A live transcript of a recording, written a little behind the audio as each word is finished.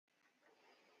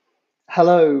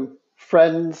Hello,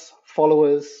 friends,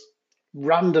 followers,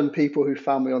 random people who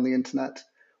found me on the internet.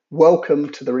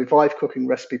 Welcome to the Revive Cooking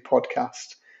Recipe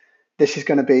Podcast. This is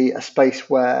going to be a space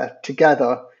where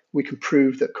together we can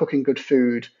prove that cooking good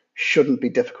food shouldn't be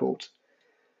difficult.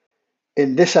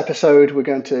 In this episode, we're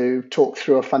going to talk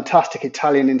through a fantastic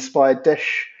Italian inspired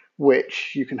dish,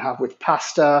 which you can have with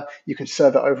pasta. You can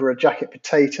serve it over a jacket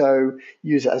potato,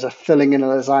 use it as a filling in a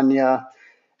lasagna.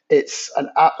 It's an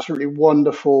absolutely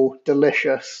wonderful,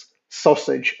 delicious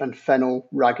sausage and fennel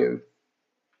ragu.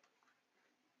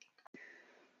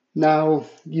 Now,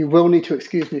 you will need to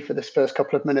excuse me for this first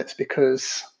couple of minutes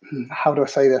because, how do I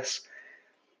say this?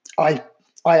 I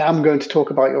I am going to talk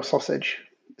about your sausage.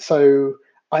 So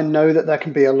I know that there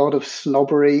can be a lot of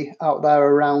snobbery out there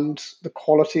around the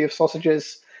quality of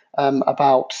sausages,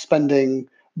 about spending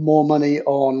more money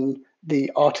on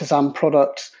the artisan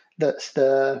product that's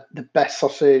the best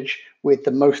sausage with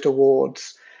the most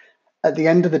awards. At the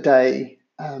end of the day,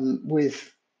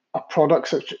 with a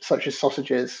product such as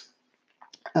sausages,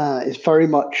 is very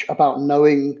much about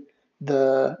knowing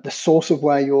the source of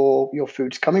where your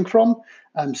food's coming from.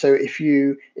 So if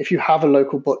you have a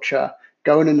local butcher,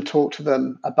 go in and talk to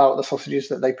them about the sausages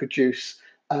that they produce,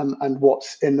 and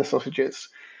what's in the sausages.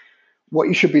 What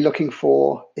you should be looking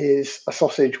for is a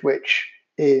sausage which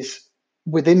is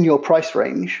within your price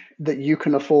range that you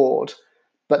can afford,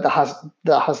 but that has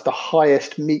the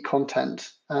highest meat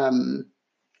content, that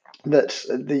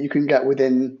you can get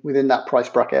within that price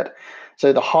bracket.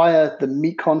 So the higher the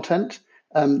meat content,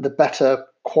 the better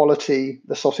quality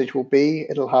the sausage will be.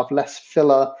 It'll have less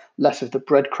filler, less of the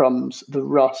breadcrumbs, the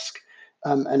rusk,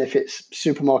 and if it's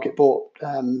supermarket bought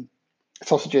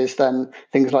sausages, then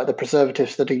things like the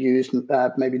preservatives that are used,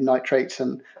 maybe nitrates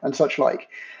and such like.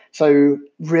 So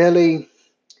really,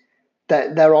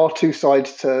 there are two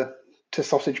sides to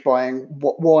sausage buying.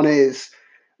 What one is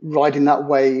riding that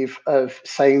wave of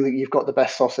saying that you've got the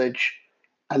best sausage,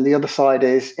 and the other side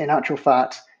is, in actual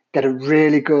fact, get a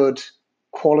really good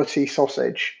quality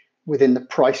sausage within the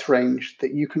price range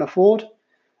that you can afford.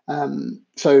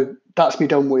 So that's me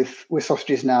done with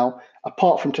sausages now.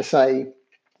 Apart from to say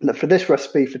that for this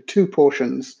recipe, for two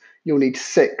portions, you'll need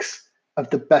six of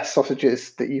the best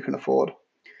sausages that you can afford.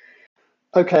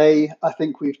 Okay, I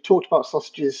think we've talked about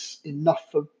sausages enough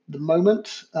for the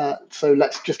moment. So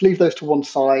let's just leave those to one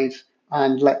side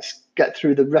and let's get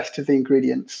through the rest of the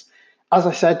ingredients. As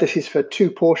I said, this is for two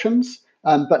portions,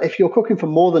 but if you're cooking for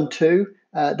more than two,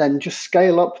 then just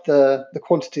scale up the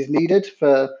quantities needed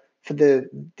for the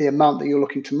amount that you're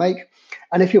looking to make.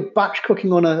 And if you're batch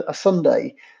cooking on a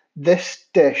Sunday, this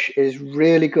dish is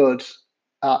really good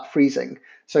at freezing.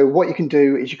 So what you can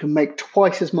do is you can make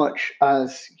twice as much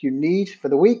as you need for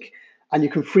the week, and you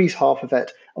can freeze half of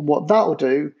it. And what that will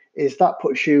do is that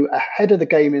puts you ahead of the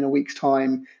game in a week's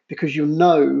time, because you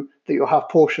know that you'll have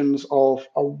portions of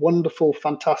a wonderful,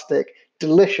 fantastic,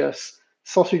 delicious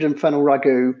sausage and fennel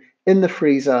ragu in the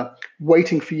freezer,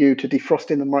 waiting for you to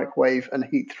defrost in the microwave and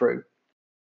heat through.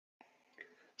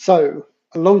 So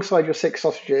alongside your six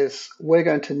sausages, we're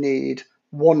going to need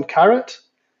one carrot.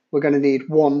 We're going to need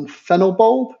one fennel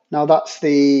bulb. Now that's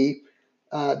the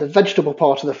vegetable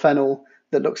part of the fennel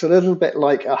that looks a little bit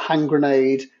like a hand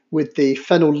grenade with the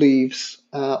fennel leaves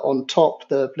on top,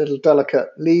 the little delicate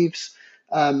leaves.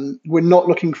 We're not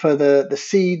looking for the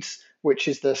seeds, which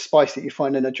is the spice that you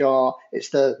find in a jar. It's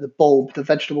the bulb, the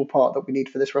vegetable part that we need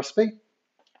for this recipe.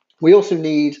 We also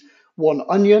need one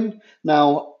onion.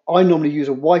 Now, I normally use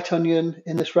a white onion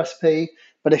in this recipe,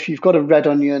 but if you've got a red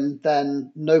onion,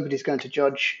 then nobody's going to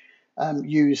judge.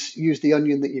 Use the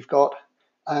onion that you've got.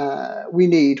 We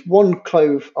need one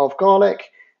clove of garlic.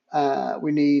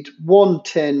 We need one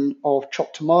tin of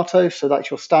chopped tomatoes, so that's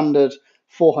your standard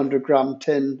 400-gram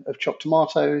tin of chopped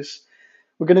tomatoes.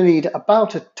 We're going to need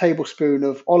about a tablespoon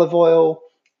of olive oil,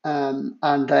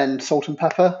 and then salt and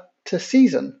pepper to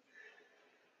season.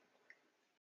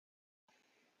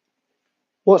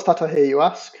 What's that, I hear you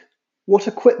ask? What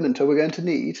equipment are we going to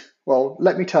need? Well,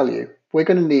 let me tell you. We're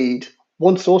going to need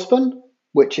one saucepan,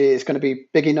 which is going to be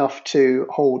big enough to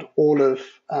hold all of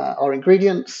our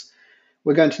ingredients.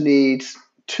 We're going to need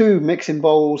two mixing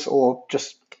bowls, or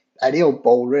just any old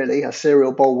bowl really. A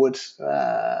cereal bowl would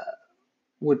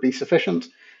be sufficient.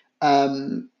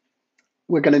 We're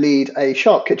going to need a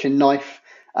sharp kitchen knife,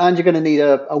 and you're going to need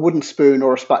a wooden spoon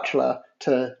or a spatula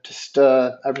to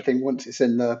stir everything once it's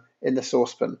in the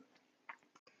saucepan.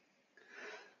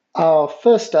 Our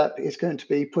first step is going to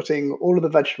be putting all of the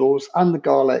vegetables and the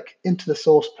garlic into the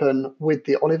saucepan with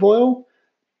the olive oil.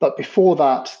 But before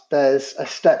that, there's a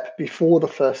step before the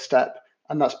first step,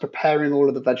 and that's preparing all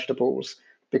of the vegetables.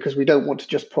 because we don't want to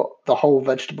just put the whole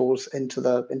vegetables into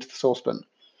the saucepan.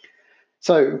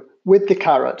 So with the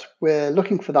carrot, we're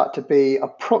looking for that to be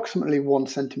approximately 1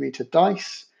 centimeter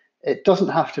dice. It doesn't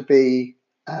have to be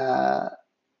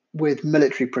with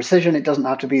military precision. It doesn't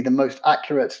have to be the most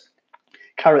accurate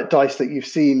carrot dice that you've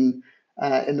seen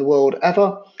in the world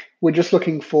ever. We're just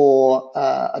looking for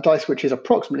a dice which is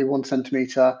approximately 1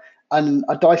 centimeter and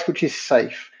a dice which is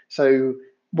safe. So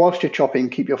whilst you're chopping,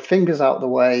 keep your fingers out of the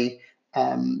way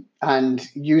and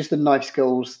use the knife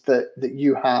skills that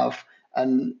you have.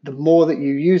 And the more that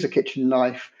you use a kitchen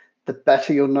knife, the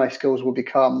better your knife skills will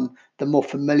become, the more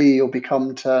familiar you'll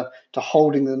become to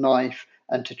holding the knife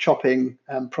and to chopping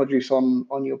produce on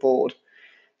your board.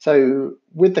 So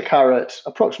with the carrot,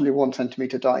 approximately 1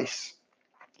 centimeter dice.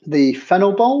 The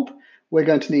fennel bulb, we're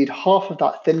going to need half of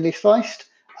that thinly sliced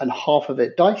and half of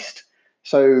it diced.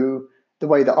 So the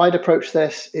way that I'd approach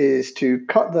this is to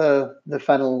cut the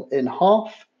fennel in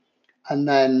half, and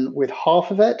then with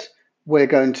half of it, we're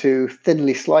going to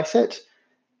thinly slice it.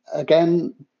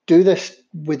 Again, do this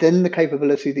within the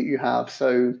capability that you have.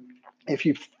 So if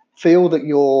you feel that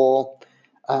your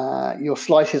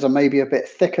slices are maybe a bit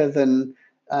thicker than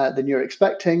you're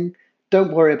expecting,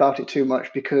 don't worry about it too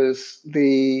much, because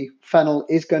the fennel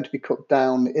is going to be cooked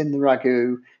down in the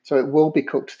ragu, so it will be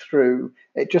cooked through.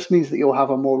 It just means that you'll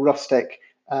have a more rustic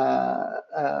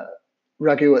ragu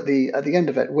at the end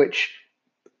of it, which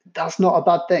that's not a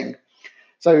bad thing.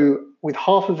 So with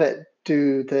half of it,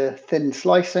 do the thin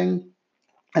slicing,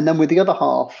 and then with the other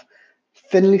half,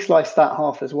 thinly slice that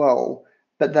half as well,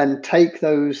 but then take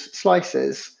those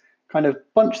slices, kind of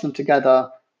bunch them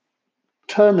together,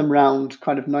 turn them round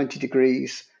kind of 90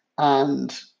 degrees,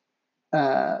 and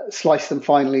slice them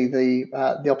finally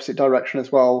the opposite direction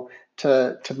as well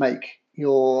to make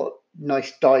your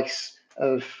nice dice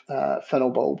of fennel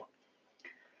bulb.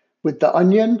 With the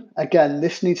onion, again,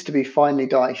 this needs to be finely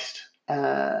diced.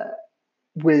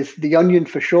 With the onion,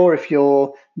 for sure, if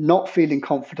you're not feeling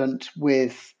confident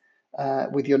with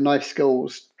your knife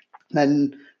skills,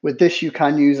 then with this you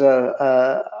can use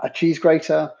a cheese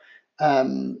grater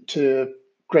to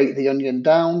grate the onion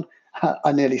down.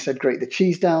 I nearly said grate the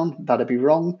cheese down. That'd be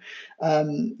wrong.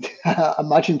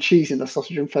 Imagine cheese in a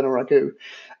sausage and fennel ragu.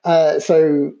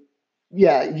 So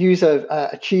yeah, use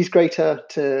a cheese grater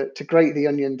to grate the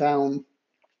onion down.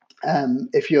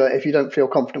 If you don't feel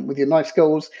confident with your knife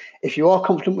skills. If you are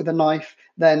confident with a knife,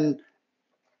 then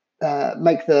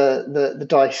make the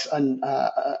dice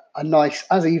a nice,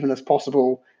 as even as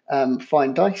possible,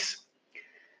 fine dice.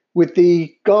 With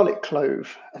the garlic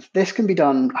clove, this can be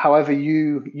done however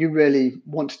you really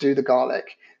want to do the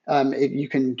garlic. You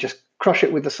can just crush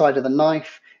it with the side of the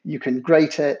knife. You can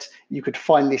grate it. You could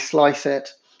finely slice it.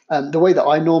 The way that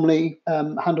I normally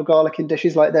handle garlic in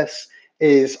dishes like this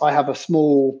is I have a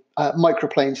small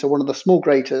microplane, so one of the small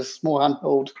graters, small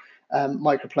handheld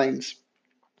microplanes,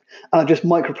 and I just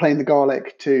microplane the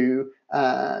garlic to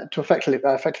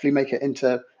effectively make it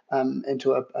into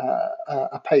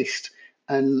a paste,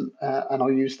 and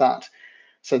I'll use that.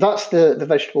 So that's the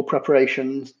vegetable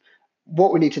preparations.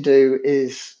 What we need to do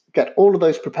is get all of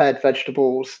those prepared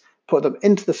vegetables, put them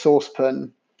into the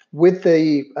saucepan with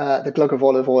the glug of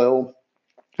olive oil,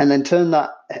 and then turn that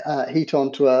heat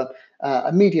on to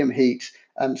a medium heat,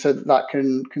 so that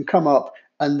can come up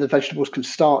and the vegetables can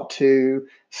start to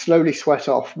slowly sweat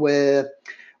off. We're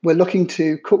looking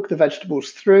to cook the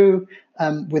vegetables through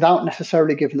without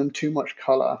necessarily giving them too much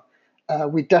color.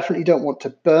 We definitely don't want to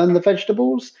burn the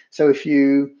vegetables. So if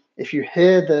you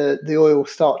hear the oil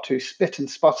start to spit and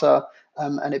sputter,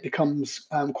 and it becomes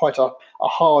quite a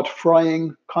hard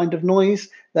frying kind of noise,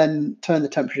 then turn the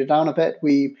temperature down a bit.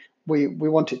 We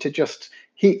want it to just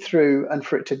heat through and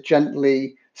for it to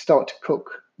gently start to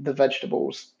cook the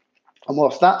vegetables. And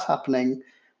whilst that's happening,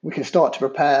 we can start to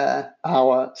prepare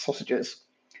our sausages,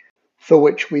 for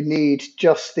which we need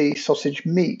just the sausage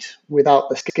meat without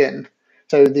the skin.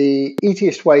 So the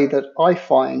easiest way that I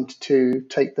find to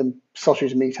take the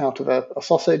sausage meat out of a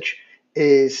sausage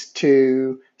is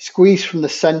to squeeze from the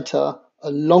center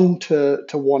along to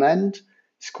one end,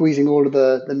 squeezing all of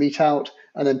the meat out,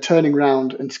 and then turning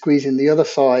around and squeezing the other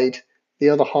side, the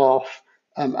other half,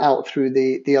 out through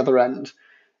the other end.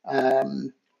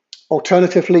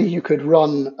 Alternatively, you could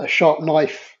run a sharp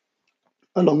knife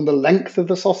along the length of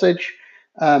the sausage,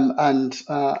 and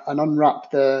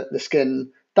unwrap the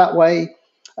skin that way.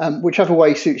 Whichever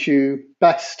way suits you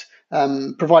best,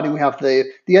 providing we have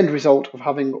the end result of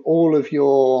having all of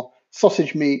your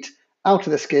sausage meat out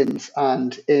of the skins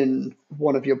and in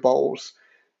one of your bowls.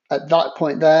 At that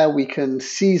point there, we can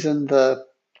season the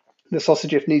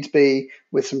sausage, if needs be,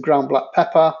 with some ground black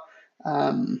pepper,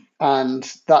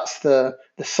 and that's the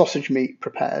sausage meat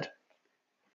prepared.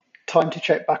 Time to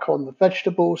check back on the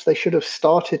vegetables. They should have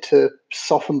started to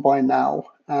soften by now.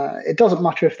 It doesn't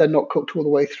matter if they're not cooked all the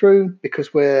way through,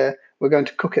 because we're going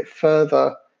to cook it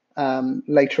further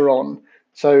later on.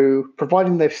 So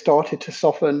providing they've started to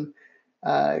soften,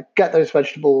 get those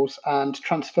vegetables and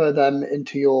transfer them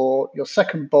into your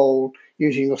second bowl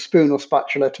using your spoon or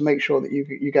spatula to make sure that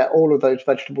you get all of those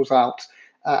vegetables out,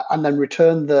 and then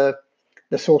return the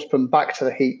saucepan back to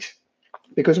the heat,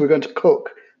 because we're going to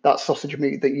cook that sausage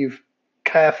meat that you've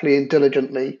carefully and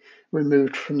diligently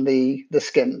removed from the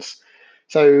skins.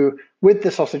 So with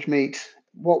the sausage meat,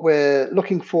 what we're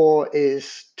looking for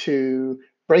is to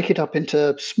break it up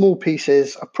into small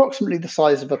pieces, approximately the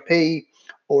size of a pea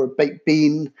or a baked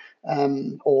bean,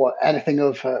 or anything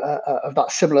of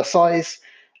that similar size.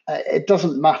 It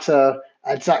doesn't matter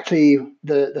exactly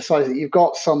the size that you've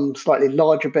got. Some slightly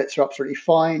larger bits are absolutely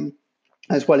fine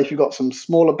as well if you've got some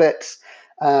smaller bits.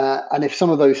 And if some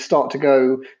of those start to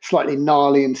go slightly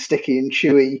gnarly and sticky and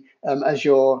chewy as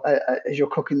you're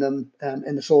cooking them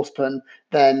in the saucepan,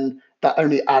 then that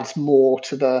only adds more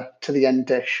to the end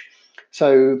dish.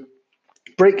 So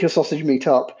break your sausage meat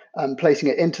up, placing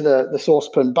it into the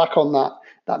saucepan back on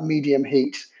that medium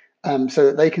heat, so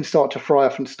that they can start to fry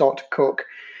off and start to cook.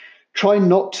 Try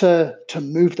not to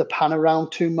move the pan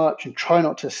around too much, and try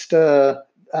not to stir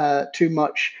too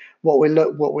much. What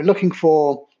we're looking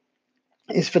for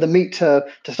is for the meat to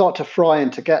start to fry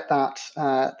and to get that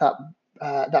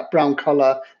brown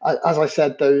color. As I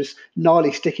said, those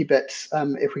gnarly sticky bits,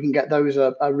 if we can get those,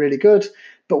 are really good.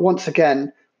 But once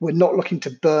again, we're not looking to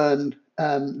burn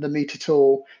the meat at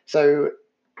all. So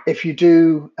if you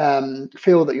do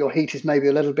feel that your heat is maybe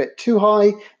a little bit too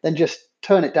high, then just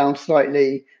turn it down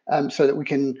slightly, so that we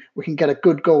can get a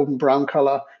good golden brown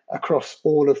color across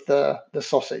all of the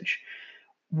sausage.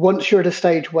 Once you're at a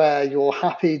stage where you're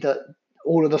happy that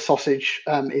all of the sausage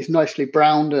is nicely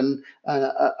browned and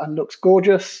looks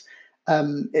gorgeous,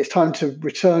 it's time to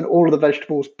return all of the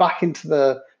vegetables back into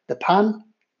the pan,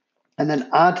 and then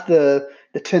add the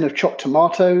tin of chopped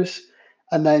tomatoes,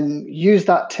 and then use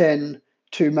that tin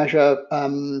to measure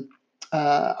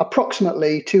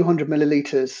approximately 200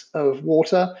 milliliters of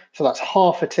water. So that's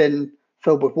half a tin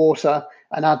filled with water,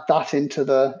 and add that into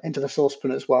the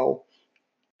saucepan as well.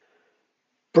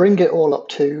 Bring it all up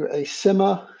to a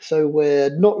simmer. So we're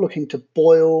not looking to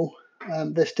boil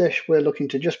this dish. We're looking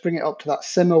to just bring it up to that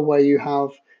simmer where you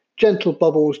have gentle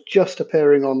bubbles just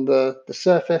appearing on the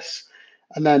surface.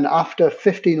 And then after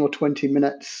 15 or 20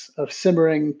 minutes of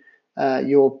simmering,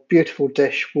 your beautiful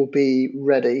dish will be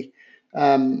ready.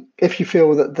 If you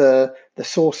feel that the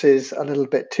sauce is a little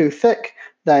bit too thick,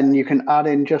 then you can add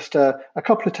in just a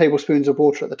couple of tablespoons of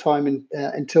water at the time,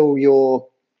 until you're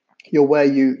where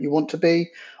you want to be.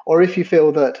 Or if you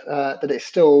feel that it's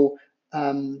still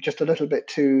just a little bit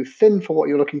too thin for what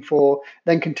you're looking for,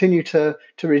 then continue to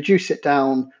reduce it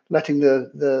down, letting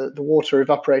the water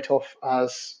evaporate off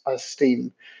as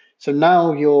steam. So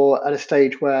now you're at a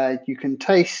stage where you can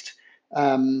taste,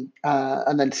 and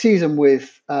then season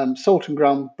with salt and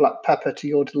ground black pepper to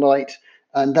your delight.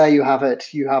 And there you have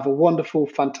it. You have a wonderful,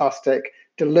 fantastic,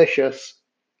 delicious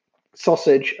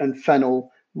sausage and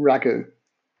fennel ragu.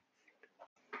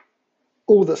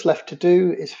 All that's left to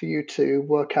do is for you to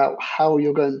work out how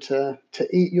you're going to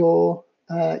eat your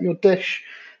dish.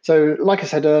 So, like I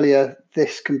said earlier,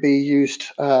 this can be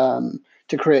used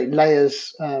to create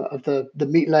layers of the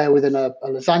meat layer within a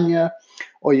lasagna,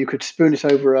 or you could spoon it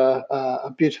over a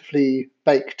beautifully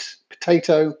baked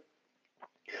potato,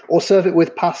 or serve it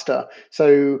with pasta.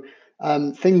 So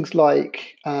things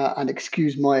like, and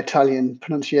excuse my Italian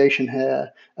pronunciation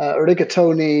here,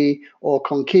 rigatoni or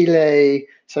conchiglie.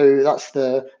 So that's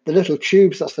the little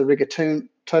tubes. That's the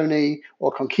rigatoni,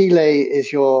 or conchiglie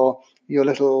is your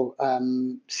little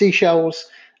seashells.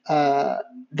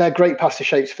 They're great pasta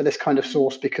shapes for this kind of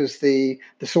sauce, because the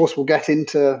sauce will get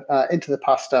into the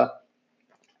pasta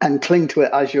and cling to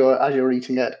it as you're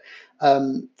eating it.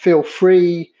 Feel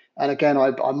free, and again,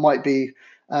 I might be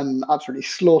absolutely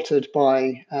slaughtered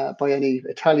by any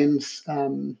Italians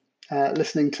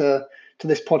listening to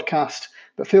this podcast,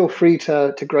 but feel free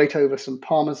to grate over some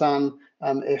Parmesan,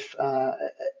 if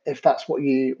that's what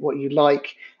you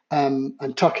like,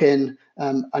 and tuck in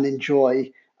and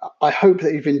enjoy. I hope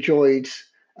that you've enjoyed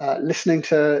listening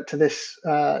to this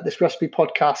recipe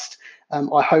podcast.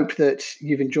 I hope that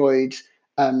you've enjoyed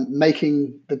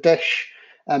making the dish.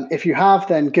 If you have,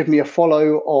 then give me a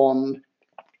follow on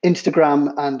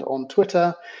Instagram and on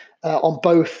Twitter. On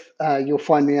both, you'll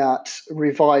find me at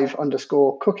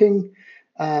revive_cooking.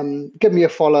 Give me a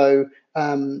follow.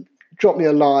 drop me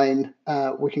a line.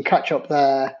 We can catch up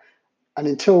there. And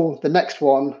until the next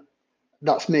one,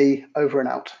 that's me, over and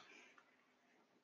out.